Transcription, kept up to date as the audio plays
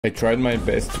I tried my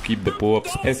best to keep the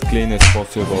pull-ups as clean as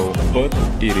possible, but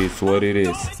it is what it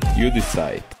is. You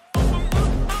decide.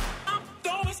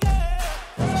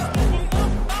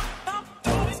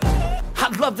 I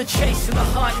love the chase and the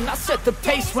hunt, and I set the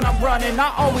pace when I'm running.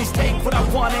 I always take what I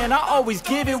want and I always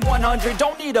give it 100.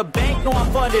 Don't need a bank, no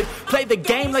I'm funded. Play the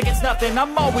game like it's nothing.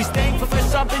 I'm always thankful for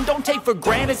something. Don't take for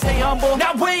granted, stay humble.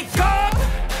 Now wake up!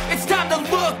 It's time to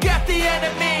look at the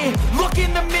enemy. Look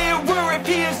in the mirror if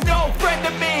he is no friend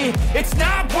to me. It's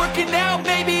not working out,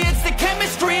 maybe it's the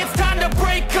chemistry. It's time to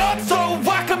break up so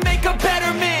I can make a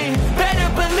better me. Better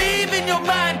believe in your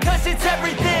mind, cause it's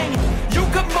everything. You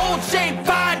can mold, shape,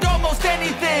 find almost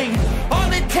anything.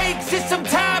 All it takes is some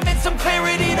time and some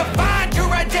clarity to find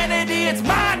your identity. It's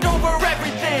mind over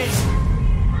everything.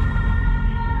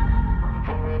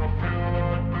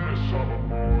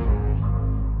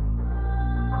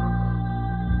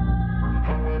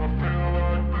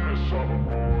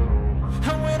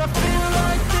 And when I feel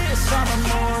like this, I'm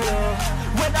immortal.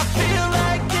 When I feel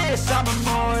like this, I'm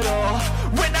immortal.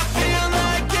 When I feel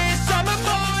like this, I'm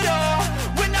immortal.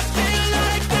 When I feel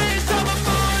like this, I'm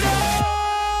immortal.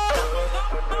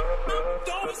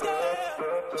 Don't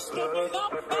stop, just give it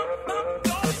up.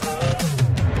 Don't stop.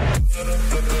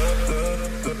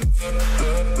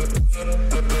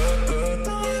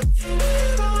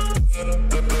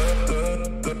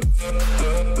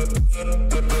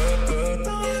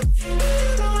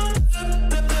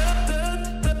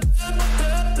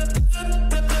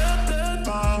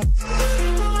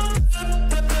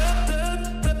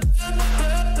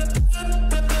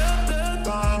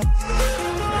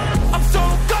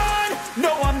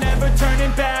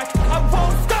 Turning back, I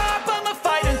won't stop, I'ma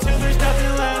fight until there's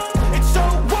nothing left. It's so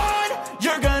on,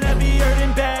 you're gonna be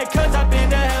hurting bad, cause I've been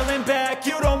to hell and back.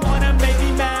 You don't wanna make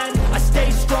me mad, I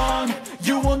stay strong,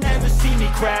 you will never see me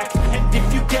crack. And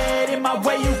if you get in my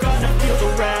way, you're gonna feel the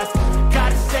wrath.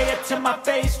 Gotta say it to my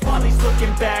face while he's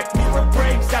looking back. Mirror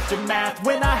breaks after math,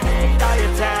 when I hate, I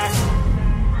attack.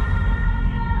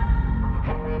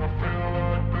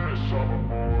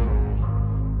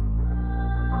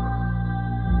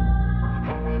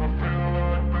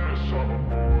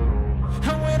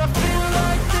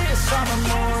 I'm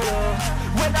immortal.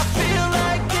 When I feel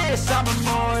like this, I'm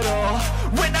immortal.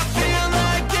 When I feel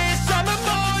like this, I'm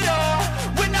immortal.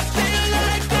 When I feel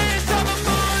like this, I'm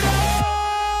immortal.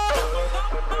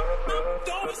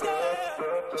 Don't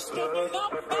stop, just give it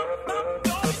up.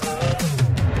 Don't stop.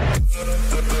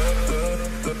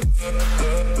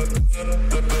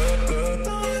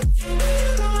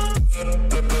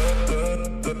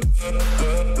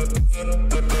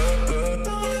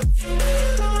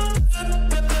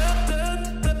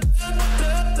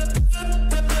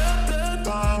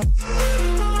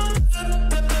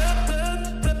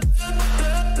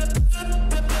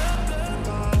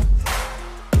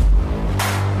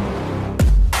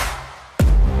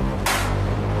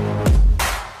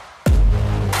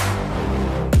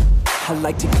 I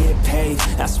like to get paid,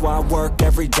 that's why I work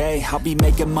every day. I'll be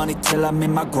making money till I'm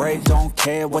in my grave. Don't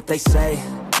care what they say,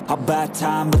 I'll buy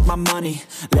time with my money.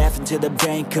 Laughing to the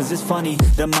bank cause it's funny.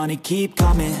 The money keep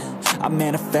coming, I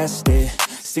manifest it.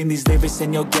 Sing these lyrics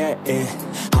and you'll get it.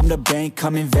 I'm the bank,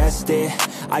 come invest it.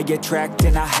 I get tracked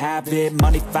and I have it.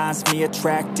 Money finds me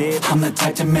attractive. I'm the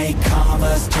type to make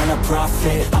commas, turn a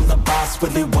profit. I'm the boss,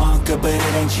 Willy Wonka, but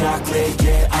it ain't chocolate.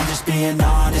 Yeah, I'm just being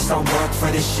honest, I work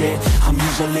for this shit. I'm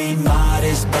usually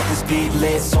modest, but this beat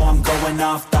lit, so I'm going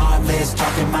off thoughtless,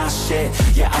 talking my shit.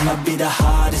 Yeah, I'ma be the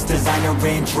hottest designer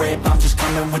in drip. I'm just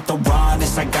coming with the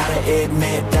rawness. I gotta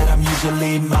admit that I'm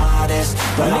usually modest,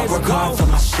 but I work hard for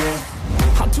my shit.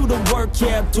 I'll do the work,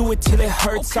 yeah, I'll do it till it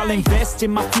hurts. I'll invest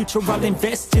in my future, I'll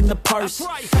invest in the purse.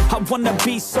 I wanna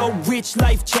be so rich,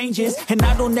 life changes, and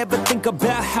I don't ever think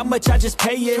about how much I just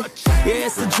pay it. Yeah,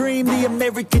 it's the dream, the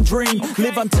American dream.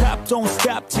 Live on top, don't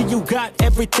stop till you got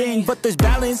everything. But there's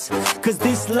balance, cause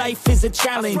this life is a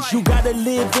challenge. You gotta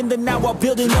live in the now while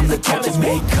building up the type to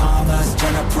make commas,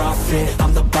 turn a profit.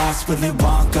 I'm the boss, Willy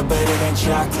Wonka, but it ain't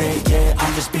chocolate. Yeah,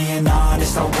 I'm just being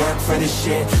honest, I work for this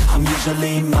shit. I'm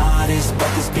usually modest, but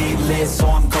this beat lit, so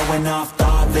I'm going off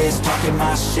thoughtless, talking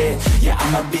my shit. Yeah,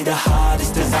 I'ma be the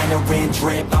hottest designer in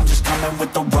drip. I'm just coming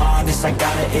with the rawness. I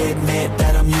gotta admit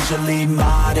that I'm usually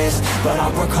modest, but I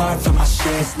work hard for my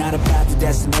shit. It's not about the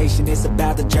destination, it's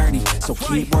about the journey. So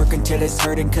keep working till it's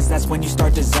hurting, cause that's when you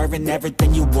start deserving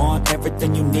everything you want,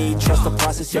 everything you need. Trust the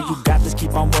process, yeah, you got this.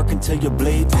 Keep on working till you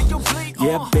bleed.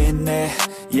 Yeah, I've been there,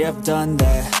 yeah, I've done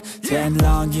that. 10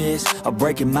 long years of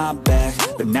breaking my back,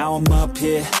 but now I'm up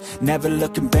here, never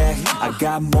looking back. I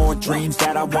got more dreams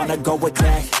that I wanna go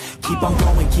attack. Keep on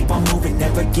going, keep on moving,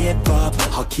 never give up.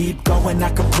 I'll keep going, I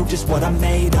can prove just what I'm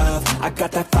made of. I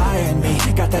got that fire in me,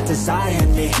 got that desire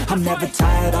in me. I'm never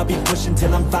tired, I'll be pushing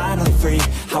till I'm finally free.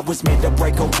 I was made to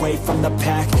break away from the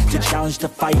pack, to challenge, to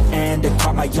fight, and to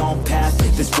carve my own path.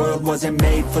 This world wasn't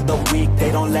made for the weak,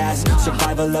 they don't last.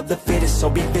 Survival of the fittest, so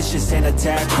be vicious and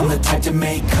attack. I'm the type to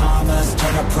make commas,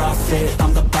 turn a profit.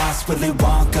 I'm the boss, Willy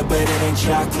Wonka, but it ain't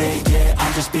chocolate. Yeah,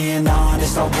 I'm just being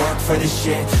honest, I work for this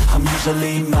shit. I'm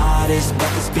usually modest, but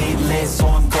the speed lit, so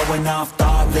I'm going off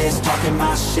thoughtless, talking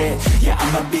my shit. Yeah,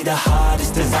 I'ma be the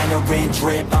hottest designer in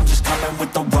drip. I'm just coming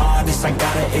with the rawness. I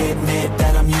gotta admit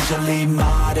that I'm usually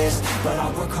modest, but I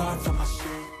work hard for my shit.